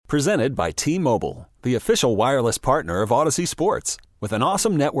Presented by T-Mobile, the official wireless partner of Odyssey Sports. With an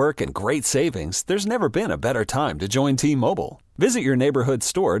awesome network and great savings, there's never been a better time to join T-Mobile. Visit your neighborhood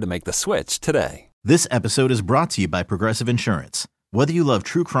store to make the switch today. This episode is brought to you by Progressive Insurance. Whether you love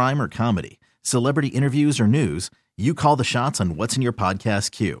true crime or comedy, celebrity interviews or news, you call the shots on what's in your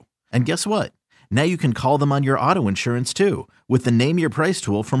podcast queue. And guess what? Now you can call them on your auto insurance too with the Name Your Price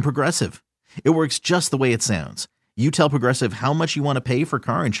tool from Progressive. It works just the way it sounds. You tell Progressive how much you want to pay for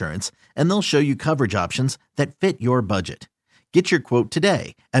car insurance, and they'll show you coverage options that fit your budget. Get your quote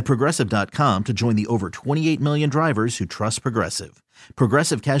today at Progressive.com to join the over 28 million drivers who trust Progressive.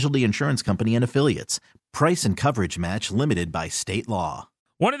 Progressive Casualty Insurance Company and Affiliates. Price and coverage match limited by state law.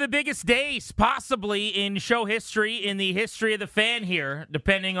 One of the biggest days possibly in show history, in the history of the fan here,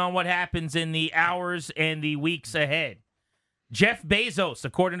 depending on what happens in the hours and the weeks ahead. Jeff Bezos,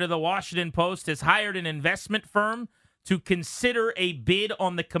 according to the Washington Post, has hired an investment firm to consider a bid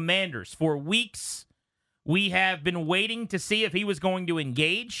on the Commanders. For weeks, we have been waiting to see if he was going to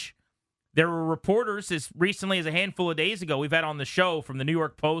engage. There were reporters as recently as a handful of days ago we've had on the show from the New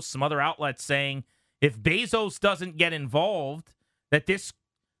York Post, some other outlets saying if Bezos doesn't get involved, that this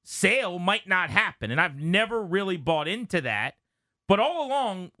sale might not happen. And I've never really bought into that. But all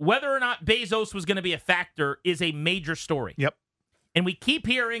along, whether or not Bezos was going to be a factor is a major story. Yep. And we keep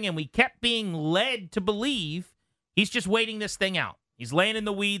hearing and we kept being led to believe he's just waiting this thing out. He's laying in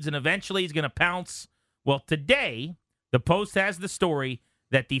the weeds and eventually he's going to pounce. Well, today, the Post has the story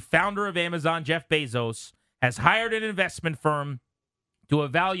that the founder of Amazon, Jeff Bezos, has hired an investment firm to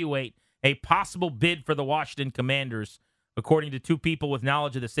evaluate a possible bid for the Washington Commanders, according to two people with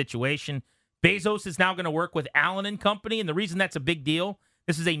knowledge of the situation. Bezos is now going to work with Allen & Company, and the reason that's a big deal,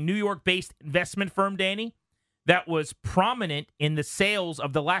 this is a New York-based investment firm, Danny, that was prominent in the sales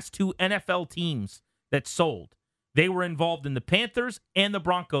of the last two NFL teams that sold. They were involved in the Panthers and the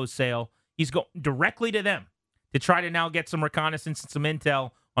Broncos sale. He's going directly to them to try to now get some reconnaissance and some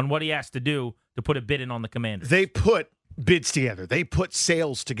intel on what he has to do to put a bid in on the Commanders. They put bids together. They put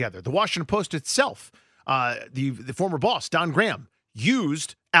sales together. The Washington Post itself, the former boss, Don Graham,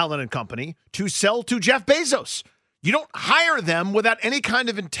 used Allen & Company to sell to Jeff Bezos. You don't hire them without any kind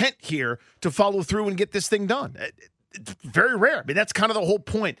of intent here to follow through and get this thing done. It's very rare. I mean, that's kind of the whole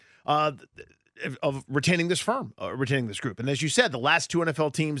point of retaining this firm, retaining this group. And as you said, the last two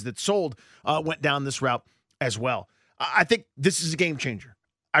NFL teams that sold went down this route as well. I think this is a game changer.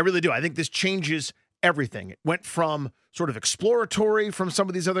 I really do. I think this changes everything. It went from sort of exploratory from some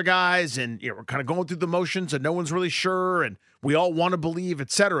of these other guys, and we're kind of going through the motions, and no one's really sure, and we all want to believe,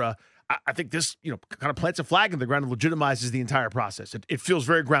 etc. I think this, kind of plants a flag in the ground and legitimizes the entire process. It feels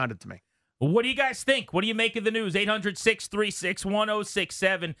very grounded to me. What do you guys think? What do you make of the news?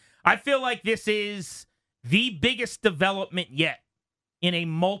 800-636-1067. I feel like this is the biggest development yet in a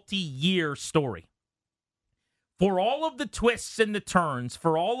multi-year story. For all of the twists and the turns,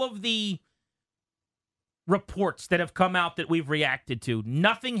 for all of the reports that have come out that we've reacted to,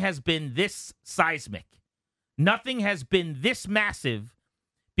 nothing has been this seismic. Nothing has been this massive,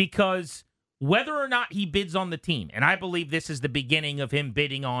 because whether or not he bids on the team, and I believe this is the beginning of him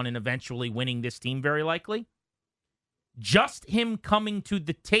bidding on and eventually winning this team very likely, just him coming to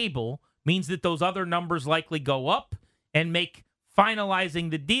the table means that those other numbers likely go up and make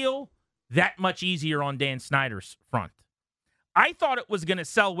finalizing the deal that much easier on Dan Snyder's front. I thought it was going to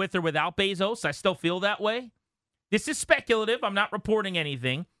sell with or without Bezos. I still feel that way. This is speculative. I'm not reporting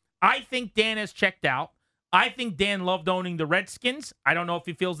anything. I think Dan has checked out. I think Dan loved owning the Redskins. I don't know if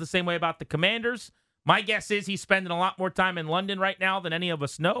he feels the same way about the Commanders. My guess is he's spending a lot more time in London right now than any of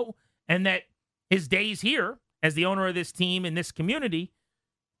us know, and that his days here as the owner of this team in this community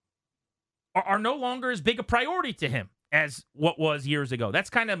are no longer as big a priority to him as what was years ago. That's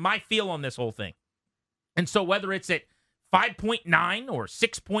kind of my feel on this whole thing. And so whether it's at 5.9 or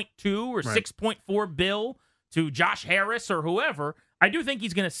 6.2 or 6.4 bill to Josh Harris or whoever, I do think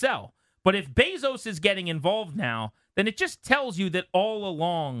he's going to sell. But if Bezos is getting involved now, then it just tells you that all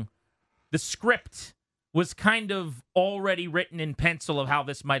along the script was kind of already written in pencil of how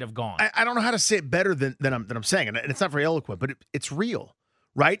this might have gone. I don't know how to say it better than I'm saying, and it's not very eloquent, but it's real,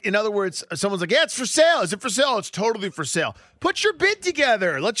 right? In other words, someone's like, yeah, it's for sale. Is it for sale? It's totally for sale. Put your bid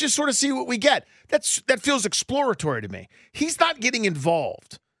together. Let's just sort of see what we get. That feels exploratory to me. He's not getting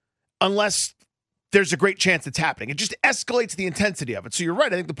involved unless there's a great chance it's happening. It just escalates the intensity of it. So you're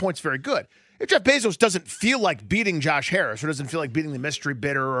right. I think the point's very good. If Jeff Bezos doesn't feel like beating Josh Harris or doesn't feel like beating the mystery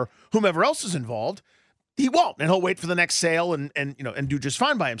bidder or whomever else is involved, he won't, and he'll wait for the next sale and do just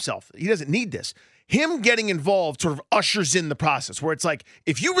fine by himself. He doesn't need this. Him getting involved sort of ushers in the process where it's like,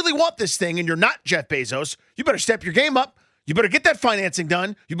 if you really want this thing and you're not Jeff Bezos, you better step your game up. You better get that financing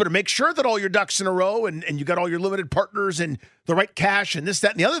done. You better make sure that all your ducks in a row and you got all your limited partners and the right cash and this,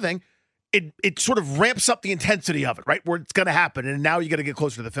 that, and the other thing. It sort of ramps up the intensity of it, right? Where it's going to happen, and now you got to get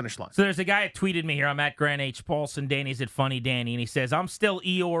closer to the finish line. So there's a guy that tweeted me here. I'm at Grant H. Paulson. Danny's at Funny Danny, and he says, I'm still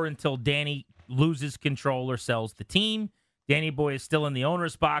Eeyore until Danny loses control or sells the team. Danny Boy is still in the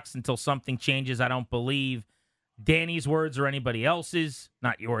owner's box until something changes. I don't believe Danny's words or anybody else's,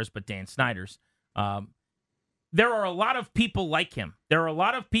 not yours, but Dan Snyder's. There are a lot of people like him. There are a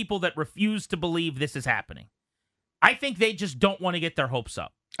lot of people that refuse to believe this is happening. I think they just don't want to get their hopes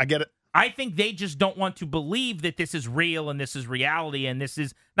up. I get it. I think they just don't want to believe that this is real and this is reality and this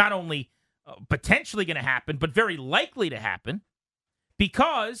is not only potentially going to happen, but very likely to happen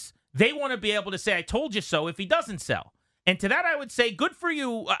because they want to be able to say, I told you so if he doesn't sell. And to that, I would say, good for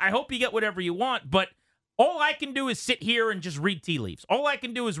you. I hope you get whatever you want. But all I can do is sit here and just read tea leaves. All I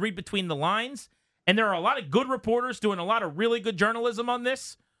can do is read between the lines. And there are a lot of good reporters doing a lot of really good journalism on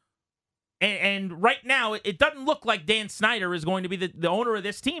this. And right now, it doesn't look like Dan Snyder is going to be the owner of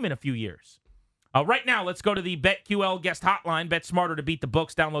this team in a few years. Right now, let's go to the BetQL guest hotline. Bet smarter to beat the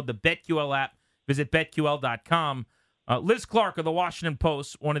books. Download the BetQL app. Visit BetQL.com. Liz Clark of the Washington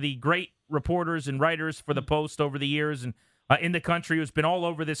Post, one of the great reporters and writers for the Post over the years and in the country, who's been all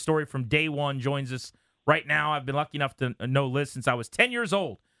over this story from day one, joins us right now. I've been lucky enough to know Liz since I was 10 years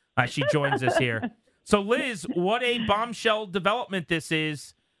old. She joins us here. So, Liz, what a bombshell development this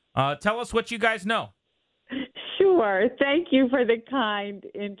is. Tell us what you guys know. Sure. Thank you for the kind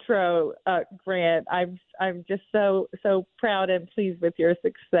intro, Grant. I'm just so proud and pleased with your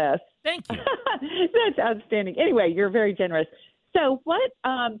success. Thank you. That's outstanding. Anyway, you're very generous. So what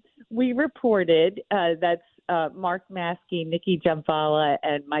we reported, that's Mark Maskey, Nikki Jamvala,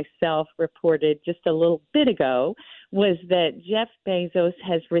 and myself reported just a little bit ago, was that Jeff Bezos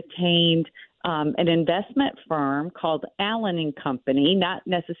has retained an investment firm called Allen and Company, not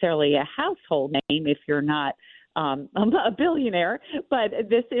necessarily a household name if you're not a billionaire, but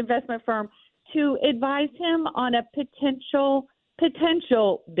this investment firm to advise him on a potential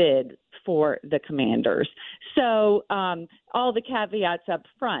bid for the Commanders. So all the caveats up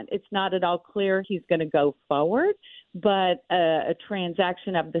front, it's not at all clear he's going to go forward, but a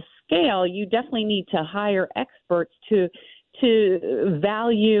transaction of the scale, you definitely need to hire experts to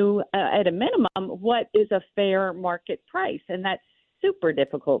value at a minimum what is a fair market price, and that's super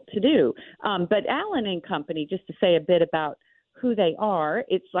difficult to do. But Allen and Company, just to say a bit about who they are,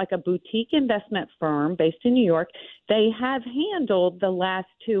 it's like a boutique investment firm based in New York. They have handled the last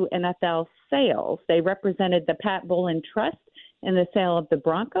two NFL sales. They represented the Pat Bowlen Trust in the sale of the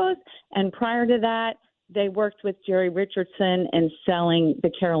Broncos, and prior to that, they worked with Jerry Richardson in selling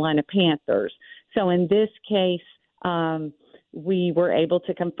the Carolina Panthers. So in this case, we were able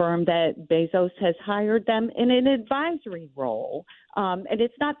to confirm that Bezos has hired them in an advisory role. And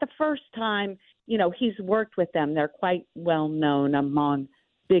it's not the first time, he's worked with them. They're quite well known among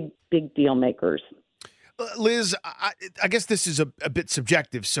big deal makers. Liz, I guess this is a bit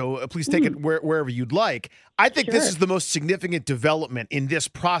subjective, so please take it wherever you'd like. I think This is the most significant development in this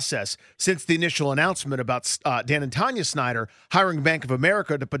process since the initial announcement about Dan and Tanya Snyder hiring Bank of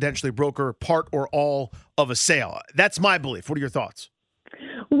America to potentially broker part or all of a sale. That's my belief. What are your thoughts?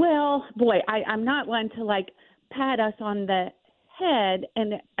 Well, boy, I'm not one to pat us on the head.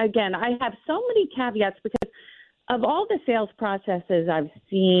 And again, I have so many caveats because of all the sales processes I've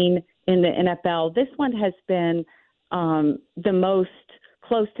seen in the NFL, this one has been the most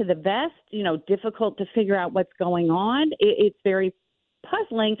close to the vest, difficult to figure out what's going on. It's very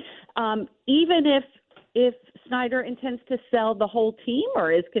puzzling. Even if Snyder intends to sell the whole team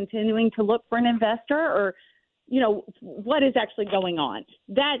or is continuing to look for an investor or, what is actually going on.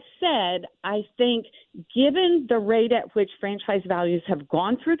 That said, I think given the rate at which franchise values have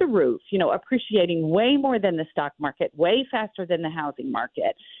gone through the roof, appreciating way more than the stock market, way faster than the housing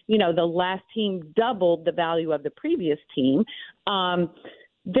market, the last team doubled the value of the previous team.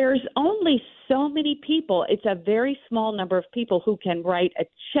 There's only so many people. It's a very small number of people who can write a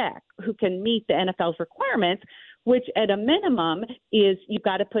check, who can meet the NFL's requirements, which at a minimum is you've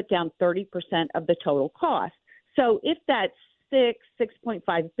got to put down 30% of the total cost. So if that's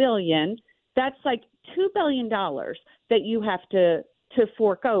 $6.5 billion, that's like $2 billion that you have to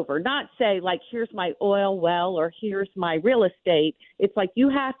fork over. Not say here's my oil well or here's my real estate. It's like you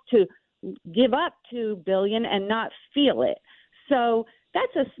have to give up $2 billion and not feel it. So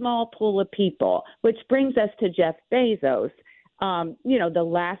that's a small pool of people, which brings us to Jeff Bezos. The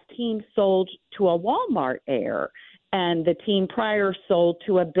last team sold to a Walmart heir. And the team prior sold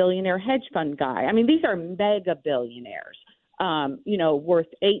to a billionaire hedge fund guy. I mean, these are mega billionaires,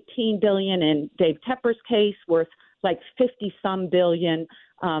 worth $18 billion in Dave Tepper's case, worth like 50-some billion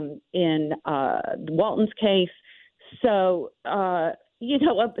in Walton's case. So,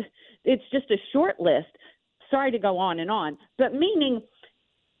 it's just a short list. Sorry to go on, but meaning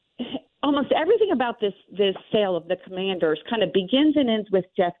almost everything about this sale of the Commanders kind of begins and ends with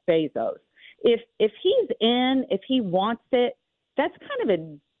Jeff Bezos. If he's in, if he wants it, that's kind of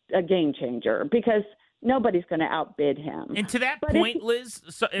a game changer because nobody's going to outbid him. And to that but point, Liz,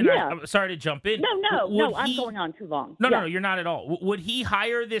 I'm sorry to jump in. No, I'm going on too long. No, you're not at all. Would he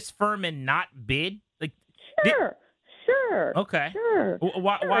hire this firm and not bid? Like, Sure. Okay. Sure.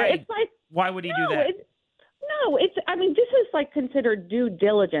 Why? It's like, why would he do that? This is like considered due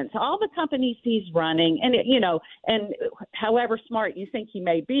diligence. All the companies he's running, and and however smart you think he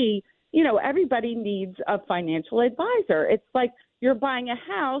may be, everybody needs a financial advisor. It's like you're buying a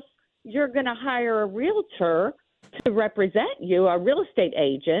house, you're going to hire a realtor to represent you, a real estate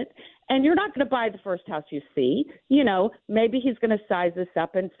agent, and you're not going to buy the first house you see. Maybe he's going to size this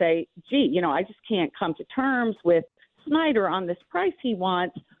up and say, gee, I just can't come to terms with Snyder on this price he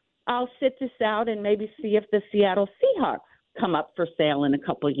wants. I'll sit this out and maybe see if the Seattle Seahawks come up for sale in a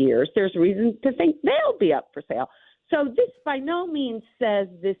couple of years. There's reason to think they'll be up for sale. So this by no means says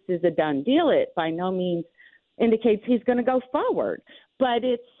this is a done deal. It by no means indicates he's going to go forward. But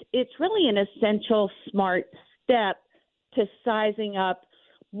it's really an essential, smart step to sizing up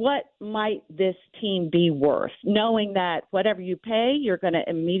what might this team be worth, knowing that whatever you pay, you're going to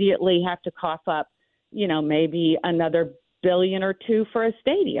immediately have to cough up, maybe another billion or two for a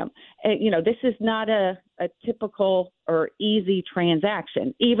stadium. This is not a typical or easy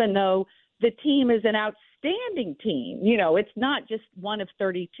transaction, even though the team is an outstanding team. It's not just one of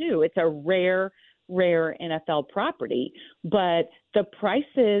 32. It's a rare NFL property, but the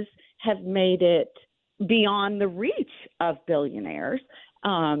prices have made it beyond the reach of billionaires.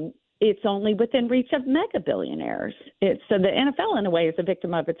 It's only within reach of mega billionaires. So the NFL, in a way, is a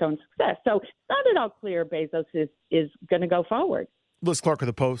victim of its own success. So it's not at all clear Bezos is going to go forward. Liz Clark of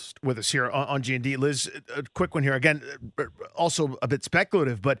the Post with us here on G&D. Liz, a quick one here. Again, also a bit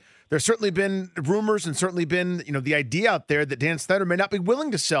speculative, but there's certainly been rumors and certainly been, the idea out there that Dan Snyder may not be willing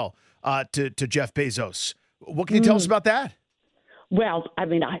to sell to Jeff Bezos. What can you tell us about that? Well,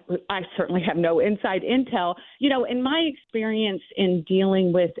 I certainly have no inside intel. In my experience in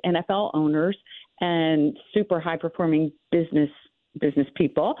dealing with NFL owners and super high-performing business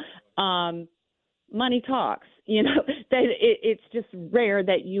people, money talks. It's just rare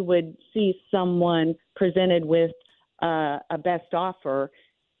that you would see someone presented with a best offer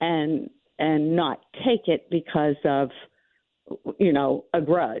and not take it because of a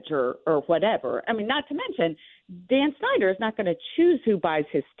grudge or whatever. Not to mention, Dan Snyder is not going to choose who buys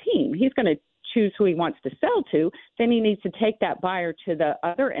his team. He's going to choose who he wants to sell to. Then he needs to take that buyer to the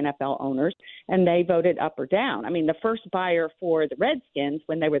other NFL owners, and they vote it up or down. The first buyer for the Redskins,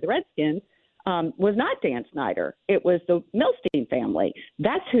 when they were the Redskins, was not Dan Snyder. It was the Milstein family.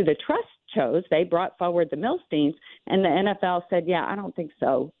 That's who the trust chose. They brought forward the Milsteins, and the NFL said, yeah, I don't think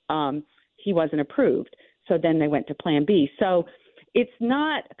so. He wasn't approved. So then they went to Plan B. So it's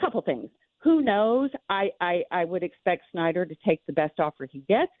not a couple things. Who knows? I would expect Snyder to take the best offer he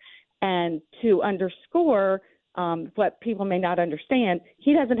gets. And to underscore what people may not understand,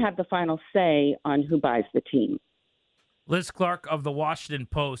 he doesn't have the final say on who buys the team. Liz Clark of the Washington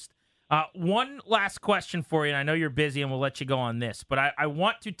Post. One last question for you, and I know you're busy, and we'll let you go on this, but I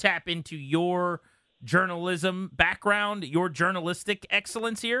want to tap into your journalism background, your journalistic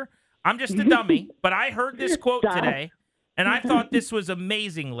excellence here. I'm just a dummy, but I heard this quote today, and I thought this was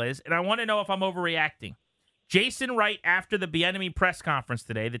amazing, Liz, and I want to know if I'm overreacting. Jason Wright, after the Bieniemy press conference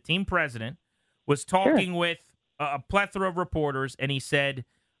today, the team president, was talking with a plethora of reporters, and he said,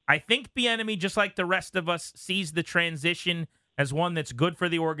 I think Bieniemy, just like the rest of us, sees the transition as one that's good for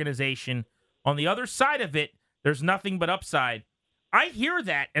the organization. On the other side of it, there's nothing but upside. I hear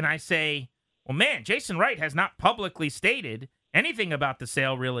that, and I say, well, man, Jason Wright has not publicly stated anything about the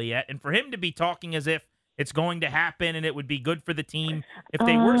sale really yet, and for him to be talking as if it's going to happen and it would be good for the team if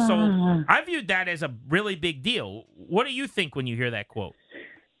they were sold, I viewed that as a really big deal. What do you think when you hear that quote?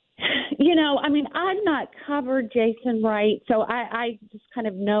 I've not covered Jason Wright, so I just kind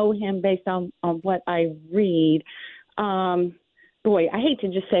of know him based on what I read. Boy, I hate to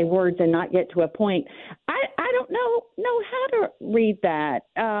just say words and not get to a point. I don't know how to read that.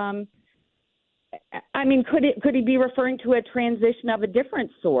 Could he be referring to a transition of a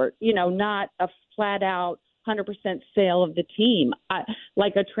different sort? Not a flat out 100% sale of the team,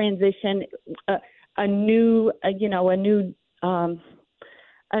 like a transition, a new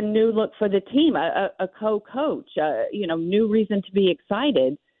look for the team, a co-coach, new reason to be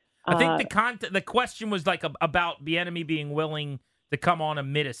excited. I think the question was like about Bieniemy being willing to come on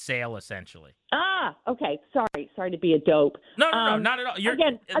amid a sale, essentially. Okay. Sorry to be a dope. No, not at all.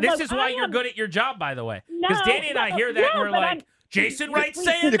 This is why you're good at your job, by the way. Because Danny and I hear that and we're like, Jason Wright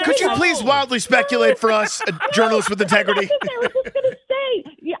saying that. Could you please wildly speculate for us, journalists with integrity? I was just going to say,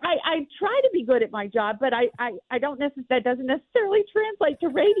 I try to be good at my job, but I don't necessarily, that doesn't necessarily translate to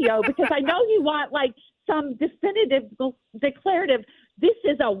radio because I know you want like some definitive, declarative, this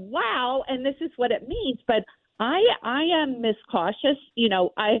is a wow, and this is what it means. But I am miscautious. You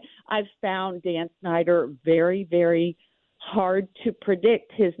know, I've found Dan Snyder very, very hard to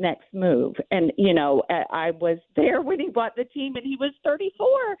predict his next move. And, you know, I was there when he bought the team and he was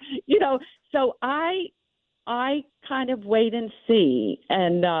 34, you know, so I kind of wait and see.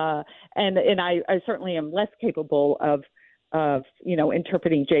 And I certainly am less capable of, you know,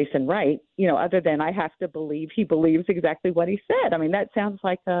 interpreting Jason Wright, you know, other than I have to believe he believes exactly what he said. I mean, that sounds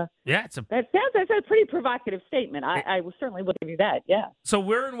like that's a pretty provocative statement. I certainly will give you that. Yeah. So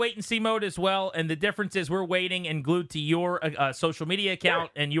we're in wait and see mode as well. And the difference is we're waiting and glued to your social media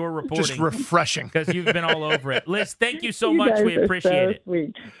account and your reporting. Just refreshing. Because you've been all over it. Liz, thank you so much. We appreciate it.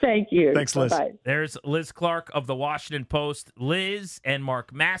 Sweet. Thank you. Thanks, Liz. Bye-bye. There's Liz Clark of the Washington Post. Liz and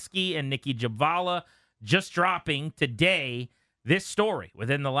Mark Maskey and Nikki Jhabvala just dropping today this story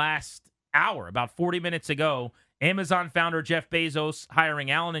within the last hour, about 40 minutes ago. Amazon founder Jeff Bezos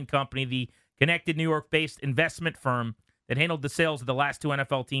hiring Allen & Company, the connected New York-based investment firm that handled the sales of the last two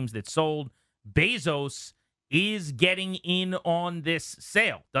NFL teams that sold. Bezos is getting in on this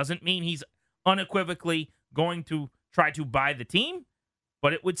sale. Doesn't mean he's unequivocally going to try to buy the team,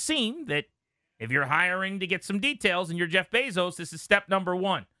 but it would seem that if you're hiring to get some details and you're Jeff Bezos, this is step number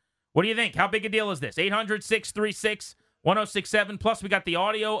one. What do you think? How big a deal is this? 800-636-1067. Plus, we got the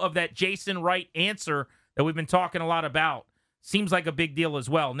audio of that Jason Wright answer that we've been talking a lot about. Seems like a big deal as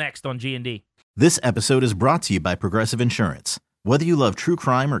well. Next on G&D. This episode is brought to you by Progressive Insurance. Whether you love true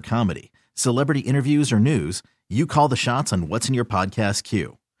crime or comedy, celebrity interviews or news, you call the shots on what's in your podcast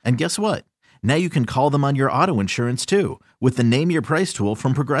queue. And guess what? Now you can call them on your auto insurance too with the Name Your Price tool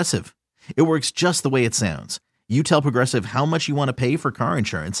from Progressive. It works just the way it sounds. You tell Progressive how much you want to pay for car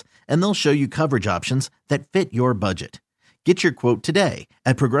insurance, and they'll show you coverage options that fit your budget. Get your quote today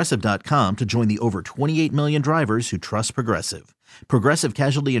at Progressive.com to join the over 28 million drivers who trust Progressive. Progressive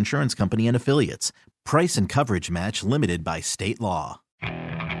Casualty Insurance Company and Affiliates. Price and coverage match limited by state law.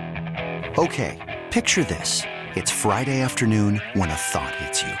 Okay, picture this. It's Friday afternoon when a thought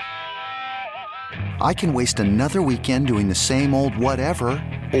hits you. I can waste another weekend doing the same old whatever,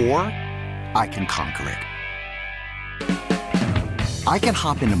 or I can conquer it. I can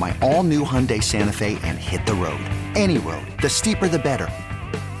hop into my all-new Hyundai Santa Fe and hit the road. Any road. The steeper, the better.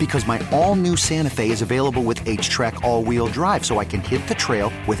 Because my all-new Santa Fe is available with H-Track all-wheel drive, so I can hit the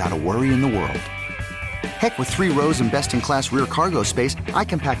trail without a worry in the world. Heck, with 3 rows and best-in-class rear cargo space, I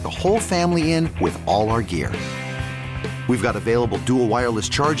can pack the whole family in with all our gear. We've got available dual wireless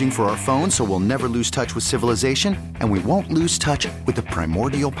charging for our phones, so we'll never lose touch with civilization, and we won't lose touch with the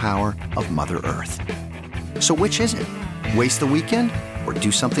primordial power of Mother Earth. So which is it? Waste the weekend or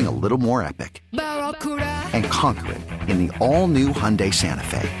do something a little more epic? And conquer it in the all-new Hyundai Santa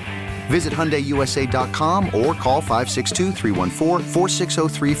Fe. Visit HyundaiUSA.com or call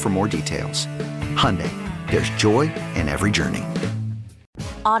 562-314-4603 for more details. Hyundai, there's joy in every journey.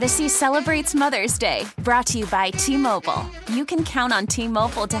 Odyssey celebrates Mother's Day, brought to you by T-Mobile. You can count on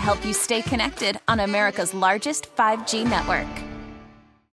T-Mobile to help you stay connected on America's largest 5G network.